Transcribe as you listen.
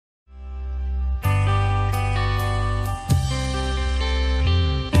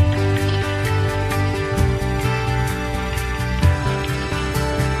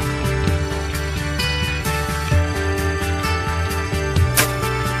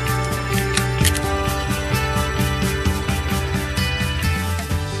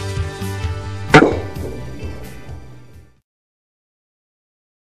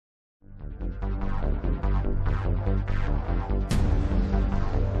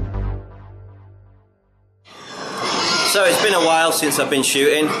So it's been a while since I've been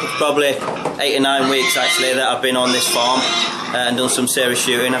shooting. It's probably 8 or 9 weeks actually that I've been on this farm and done some serious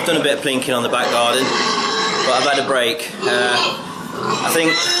shooting. I've done a bit of plinking on the back garden, but I've had a break. I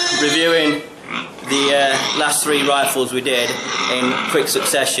think reviewing the last 3 rifles we did in quick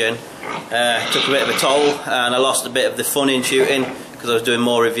succession took a bit of a toll, and I lost a bit of the fun in shooting because I was doing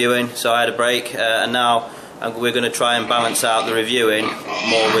more reviewing, so I had a break, and now we're going to try and balance out the reviewing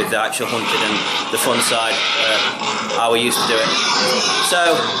more with the actual hunting and the fun side, how we used to do it.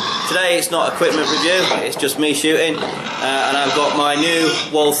 So today it's not equipment review, it's just me shooting, and I've got my new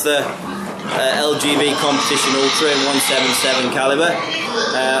Walther LGV Competition Ultra in 177 caliber.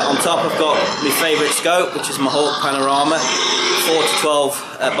 On top I've got my favourite scope, which is my Hawk Panorama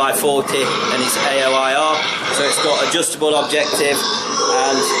 4-12 by 40, and it's AOIR, so it's got adjustable objective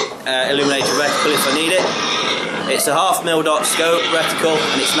and illuminated reticle if I need it. It's a 1/2 mil dot scope reticle,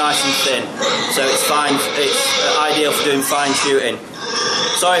 and it's nice and thin, so it's fine. It's ideal for doing fine shooting.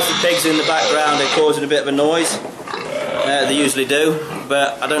 Sorry if the pigs in the background are causing a bit of a noise. They usually do,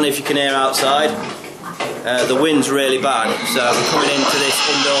 but I don't know if you can hear outside. The wind's really bad, so coming into this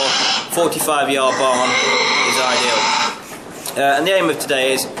indoor 45-yard barn is ideal. And the aim of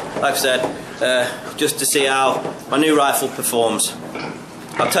today is, like I said, just to see how my new rifle performs.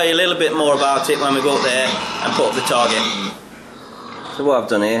 I'll tell you a little bit more about it when we go up there and put up the target. So what I've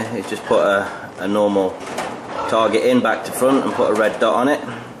done here is just put a normal target in back to front and put a red dot on it,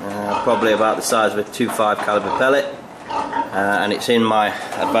 probably about the size of a 2.5 caliber pellet, and it's in my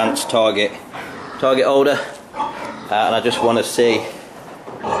advanced target holder, and I just want to see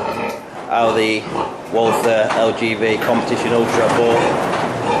how the Walther LGV Competition Ultra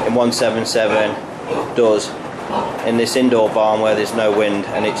bought in 177 does in this indoor barn where there's no wind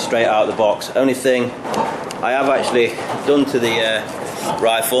and it's straight out of the box. Only thing I have actually done to the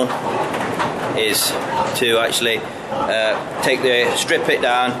rifle is to actually strip it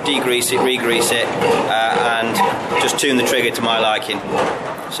down, degrease it, re-grease it, and just tune the trigger to my liking.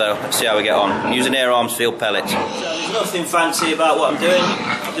 So let's see how we get on. I'm using Air Arms field pellets. So there's nothing fancy about what I'm doing.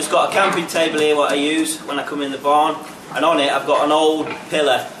 I've just got a camping table here what I use when I come in the barn, and on it I've got an old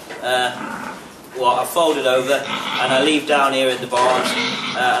pillar what I've folded over and I leave down here in the barn,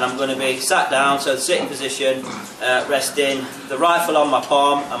 and I'm going to be sat down, so the sitting position, resting the rifle on my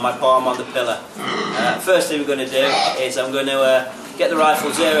palm and my palm on the pillar. First thing we're going to do is I'm going to get the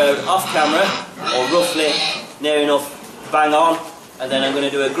rifle zeroed off camera, or roughly near enough bang on, and then I'm going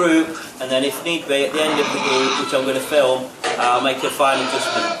to do a group, and then if need be at the end of the group, which I'm going to film, I'll make a fine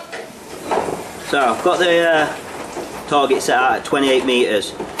adjustment. So I've got the target set out at 28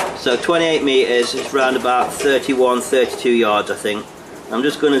 metres. So 28 metres is round about 31-32 yards I think. I'm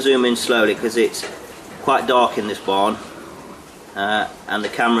just going to zoom in slowly because it's quite dark in this barn, and the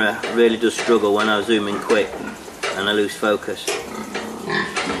camera really does struggle when I zoom in quick and I lose focus.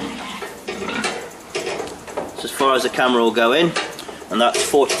 So as far as the camera will go in, and that's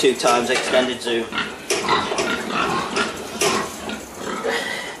 42 times extended zoom.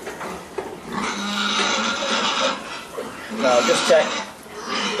 Now I'll just check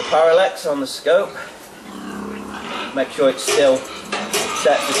the parallax on the scope, make sure it's still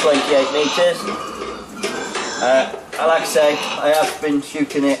set for 28 metres. Like I say, I have been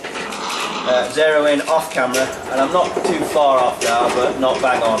shooting it zero in off camera, and I'm not too far off now, but not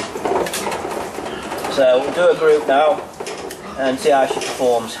bang on. So we'll do a group now and see how she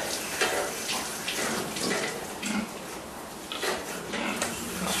performs.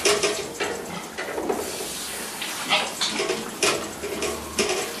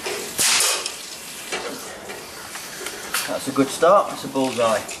 That's a good start, that's a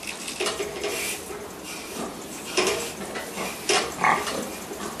bullseye.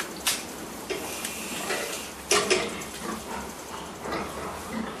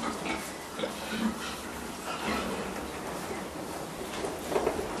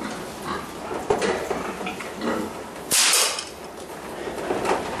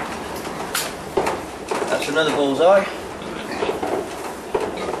 That's another bullseye.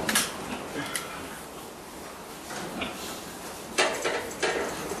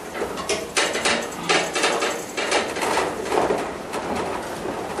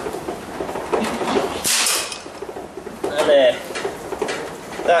 There.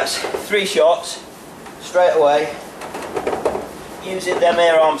 That's 3 shots straight away using them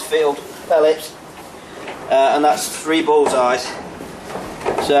Air Arms field pellets, and that's 3 bullseyes.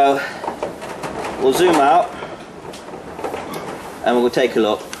 So we'll zoom out and we'll take a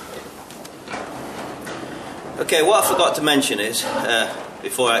look. Okay, what I forgot to mention is,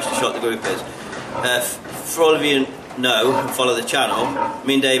 before I actually shot the group is, for all of you know and follow the channel,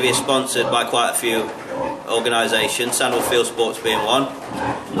 me and Davy are sponsored by quite a few organisation, Sandal Field Sports being one.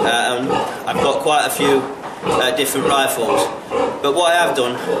 I've got quite a few different rifles, but what I have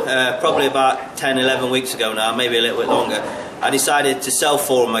done, probably about 10-11 weeks ago now, maybe a little bit longer, I decided to sell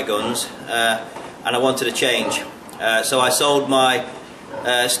 4 of my guns, and I wanted a change. So I sold my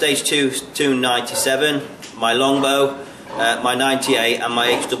Stage 2 297, my longbow, my 98 and my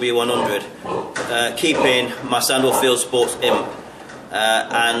HW100, keeping my Sandal Field Sports imp,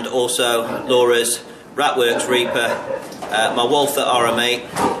 and also Laura's Ratworks Reaper, my Walther RM8,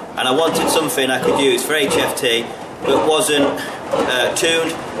 and I wanted something I could use for HFT but wasn't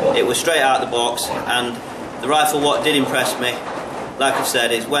tuned. It was straight out of the box, and the rifle, what did impress me, like I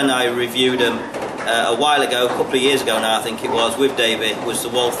said, is when I reviewed them a while ago, a couple of years ago now I think it was, with Davy, was the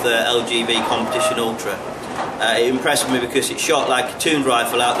Walther LGV Competition Ultra. It impressed me because it shot like a tuned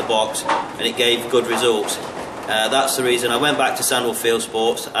rifle out the box and it gave good results. That's the reason I went back to Sandal Field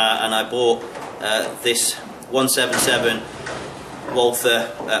Sports and I bought this 177 Walther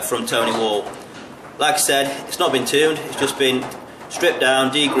from Tony Wall. Like I said, it's not been tuned, it's just been stripped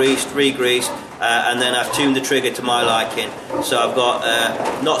down, degreased, re-greased, and then I've tuned the trigger to my liking. So I've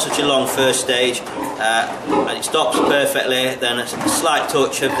got not such a long first stage, and it stops perfectly, then a slight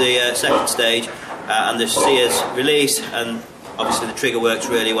touch of the second stage, and the sears release, and obviously the trigger works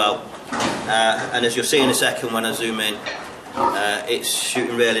really well. And as you'll see in a second when I zoom in, it's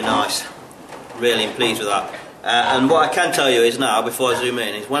shooting really nice. Really pleased with that. And what I can tell you is now, before I zoom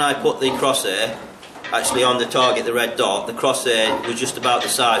in, is when I put the crosshair actually on the target, the red dot, the crosshair was just about the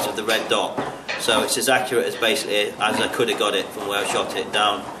size of the red dot. So it's as accurate as basically as I could have got it from where I shot it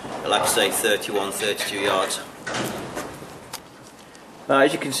down, like I say, 31, 32 yards.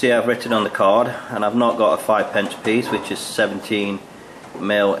 As you can see, I've written on the card, and I've not got a 5p piece, which is 17mm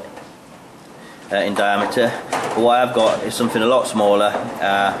in diameter. But what I've got is something a lot smaller,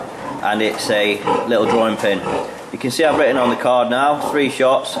 and it's a little drawing pin. You can see I've written on the card now, 3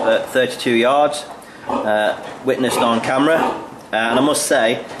 shots at 32 yards, witnessed on camera, and I must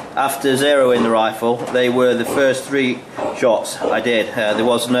say, after zeroing the rifle, they were the first 3 shots I did. There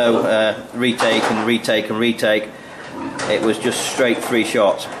was no retake and retake and retake. It was just straight 3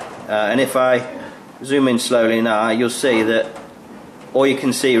 shots. And if I zoom in slowly now, you'll see that all you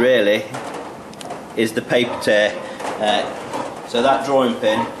can see really is the paper tear. So that drawing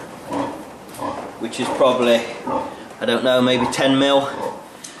pin, which is probably, I don't know, maybe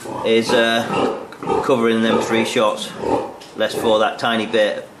 10mm, is covering them 3 shots. Less for that tiny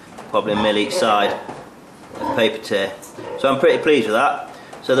bit, probably a mil each side of paper tear. So I'm pretty pleased with that.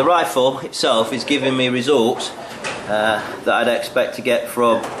 So the rifle itself is giving me results that I'd expect to get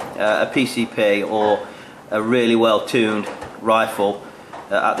from a PCP or a really well tuned rifle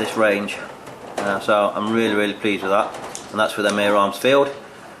at this range. So I'm really pleased with that, and that's with them Air Arms Field.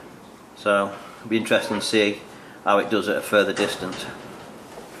 So it'll be interesting to see how it does at a further distance.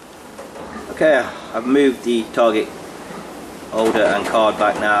 Okay, I've moved the target holder and card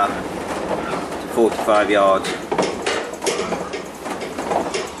back now to 45 yards.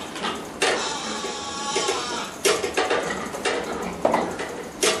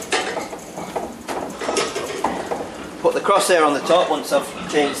 Put the crosshair on the top once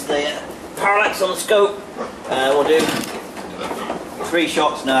I've changed the parallax on the scope. We'll do 3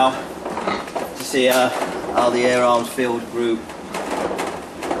 shots now to see how the Air Arms Field group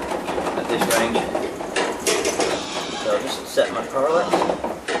at this range. So I'll just set my parallax.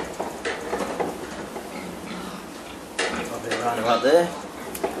 Probably around about there.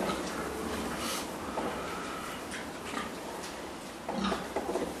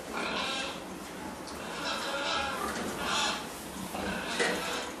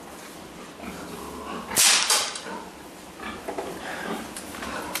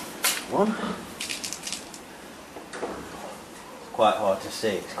 One. It's quite hard to see,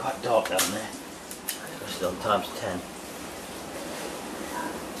 it's quite dark down there, especially on times 10.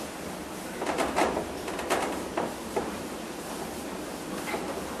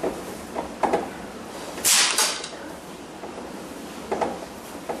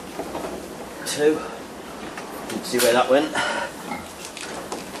 Two. Didn't see where that went.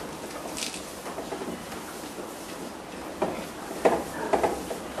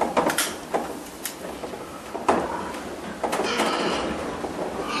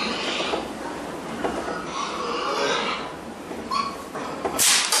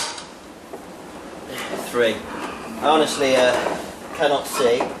 Three. I honestly cannot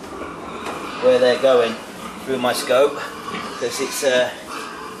see where they're going through my scope because it's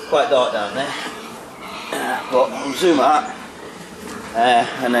quite dark down there. But I'll zoom out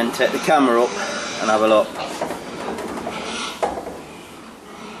and then take the camera up and have a look.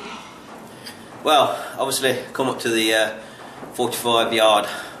 Well, obviously come up to the 45 yard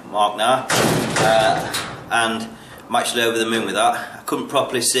mark now, and I'm actually over the moon with that. I couldn't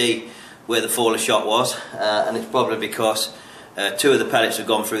properly see where the fall of shot was, and it's probably because two of the pellets have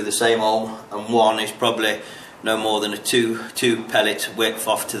gone through the same hole, and one is probably no more than a two pellets width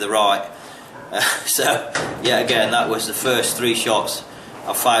off to the right. So yeah, again, that was the first 3 shots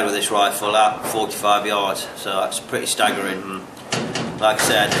I fired with this rifle at 45 yards, so that's pretty staggering. And like I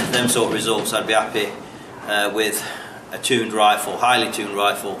said, them sort of results I'd be happy with a tuned rifle, highly tuned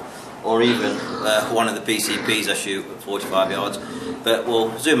rifle, or even one of the PCPs I shoot at 45 yards. But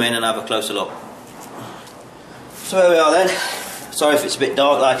we'll zoom in and have a closer look. So here we are then. Sorry if it's a bit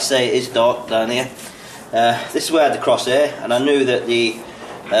dark, like I say, it is dark down here. This is where I had the crosshair, and I knew that the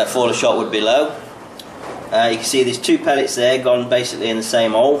fall of shot would be low. You can see there's 2 pellets there gone basically in the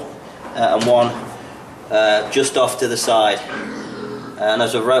same hole, and one just off to the side. And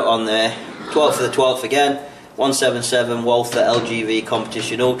as I wrote on there, 12th for the 12th again, 177 Walther LGV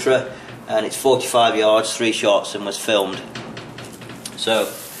Competition Ultra, and it's 45 yards, 3 shots, and was filmed. So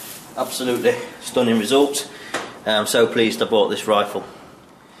absolutely stunning results. I'm so pleased I bought this rifle.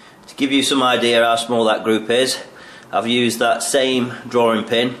 To give you some idea how small that group is, I've used that same drawing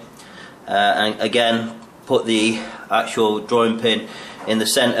pin, and again put the actual drawing pin in the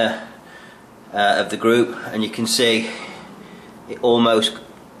centre of the group, and you can see it almost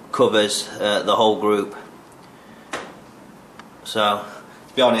covers the whole group. So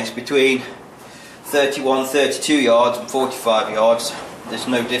to be honest, between 31, 32 yards and 45 yards, there's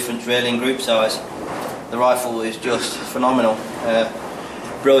no difference really in group size. The rifle is just phenomenal.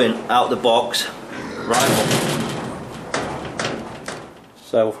 Brilliant out the box rifle.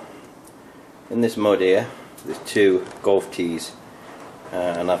 So in this mud here, there's 2 golf tees,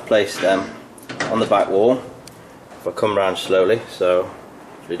 and I've placed them on the back wall. If I come round slowly, so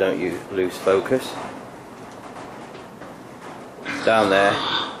we don't lose focus, down there,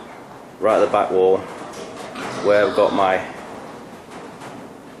 right at the back wall, where I've got my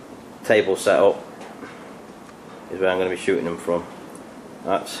table set up, is where I'm going to be shooting them from.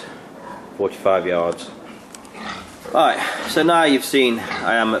 That's 45 yards. Right, so now you've seen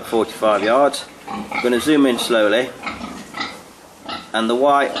I am at 45 yards. I'm going to zoom in slowly, and the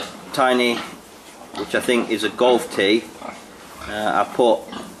white tiny, which I think is a golf tee, I put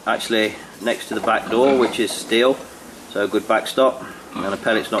actually next to the back door, which is steel, so a good backstop, and a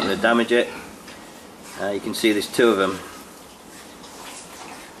pellet's not going to damage it. You can see there's 2 of them.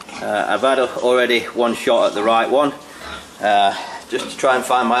 I've had already 1 shot at the right one, just to try and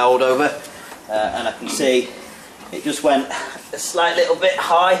find my hold over, and I can see it just went a slight little bit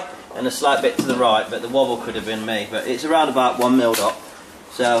high and a slight bit to the right, but the wobble could have been me, but it's around about 1 mil dot.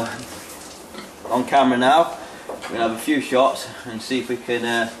 So on camera now, we'll have a few shots and see if we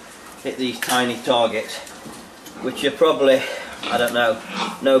can hit these tiny targets, which are probably, I don't know,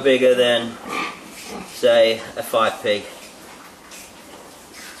 no bigger than say a 5p.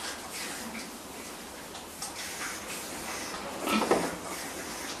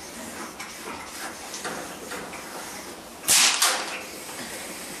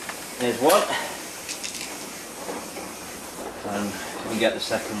 There's one, and we can get the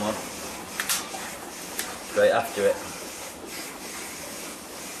second one straight after it.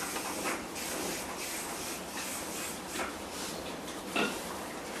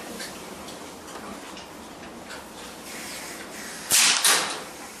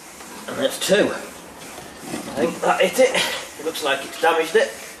 And that's 2. I think that hit it. It looks like it's damaged it.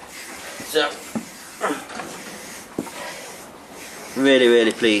 So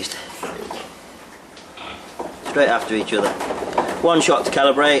really pleased. Straight after each other. 1 shot to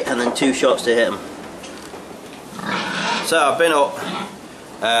calibrate and then 2 shots to hit them. So I've been up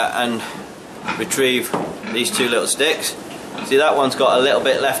and retrieved these 2 little sticks. See, that one's got a little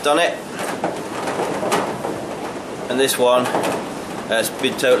bit left on it, and this one has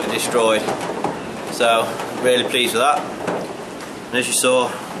been totally destroyed. So really pleased with that. And as you saw,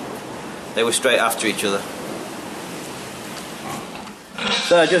 they were straight after each other.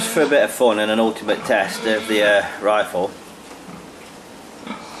 So just for a bit of fun and an ultimate test of the rifle,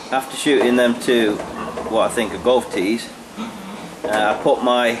 after shooting them 2 what I think are golf tees, I put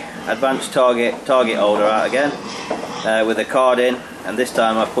my advanced target holder out again with a card in, and this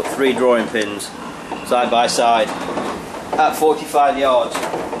time I put 3 drawing pins side by side at 45 yards.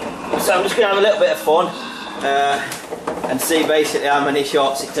 So I'm just going to have a little bit of fun and see basically how many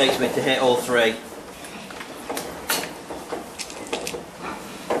shots it takes me to hit all 3.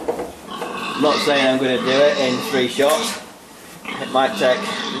 I'm not saying I'm going to do it in 3 shots. It might take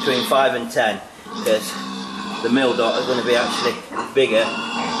between 5 and 10, because the mil dot is going to be actually bigger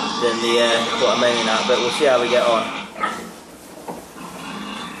than what I'm aiming at, but we'll see how we get on.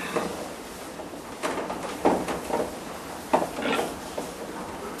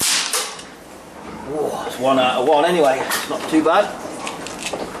 Whoa, it's 1 out of 1 anyway, it's not too bad.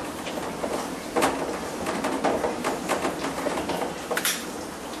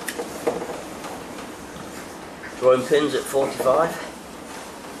 Drawing pins at 45.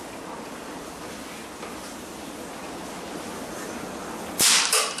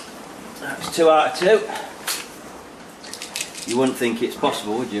 That's 2 out of 2. You wouldn't think it's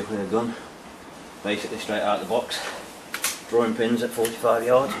possible, would you, with a gun? Basically straight out of the box. Drawing pins at 45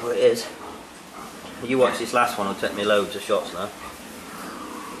 yards, but it is. You watch this last one, it'll take me loads of shots now.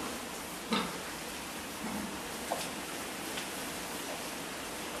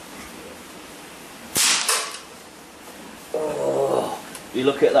 You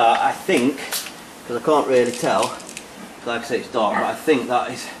look at that, I think, because I can't really tell, like I say it's dark, but I think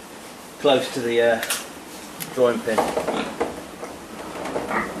that is close to the drawing pin.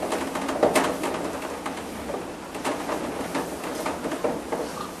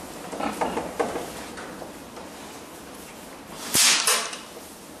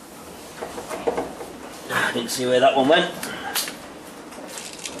 I didn't see where that one went.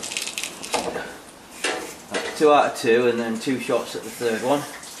 2 out of 2, and then 2 shots at the third one.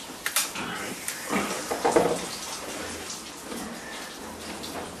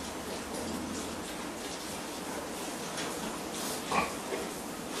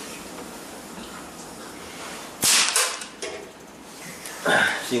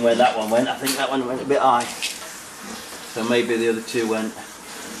 Seeing where that one went, I think that one went a bit high. So maybe the other 2 went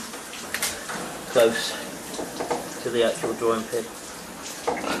close to the actual drawing pin.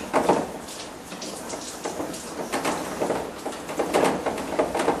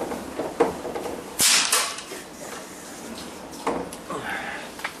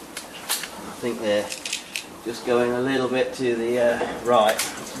 I think they're just going a little bit to the right,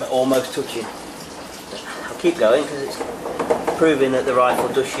 but almost touching. I'll keep going because it's proving that the rifle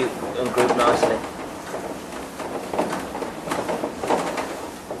does shoot and group nicely.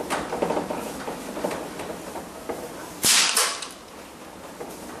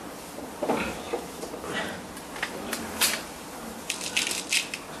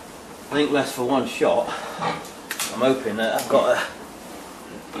 I think less for 1 shot. I'm hoping that I've got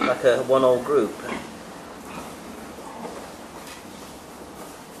like a 1-hole group.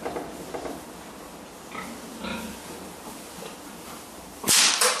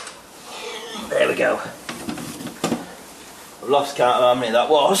 There we go. I've lost count of how many that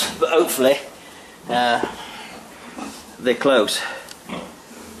was, but hopefully they're close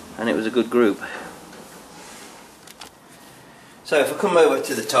and it was a good group. So if I come over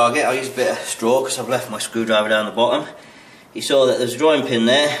to the target, I'll use a bit of straw because I've left my screwdriver down the bottom. You saw that there's a drawing pin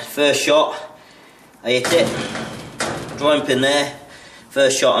there. First shot, I hit it. Drawing pin there.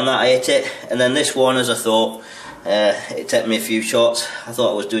 First shot on that, I hit it. And then this one, as I thought, it took me a few shots. I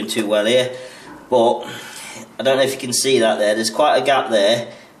thought I was doing too well here, but I don't know if you can see that there. There's quite a gap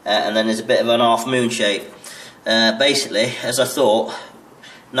there, and then there's a bit of an half moon shape. Basically, as I thought,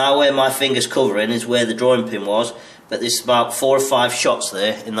 now where my finger's covering is where the drawing pin was, but there's about 4 or 5 shots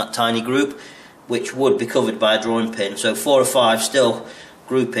there in that tiny group, which would be covered by a drawing pin. So 4 or 5 still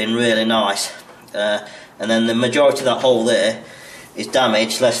grouping really nice. And then the majority of that hole there is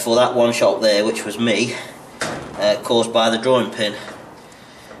damaged, less for that 1 shot there, which was me, caused by the drawing pin.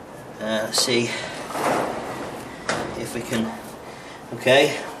 Let's see if we can.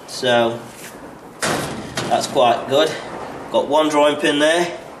 Okay, so that's quite good. Got 1 drawing pin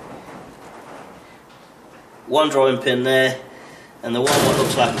there, 1 drawing pin there, and the one that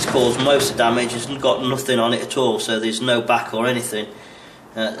looks like it's caused most of the damage has got nothing on it at all, so there's no back or anything.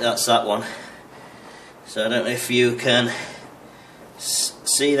 That's that one. So I don't know if you can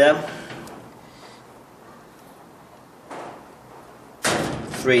see them.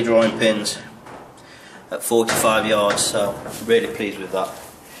 3 drawing pins at 45 yards, so I'm really pleased with that.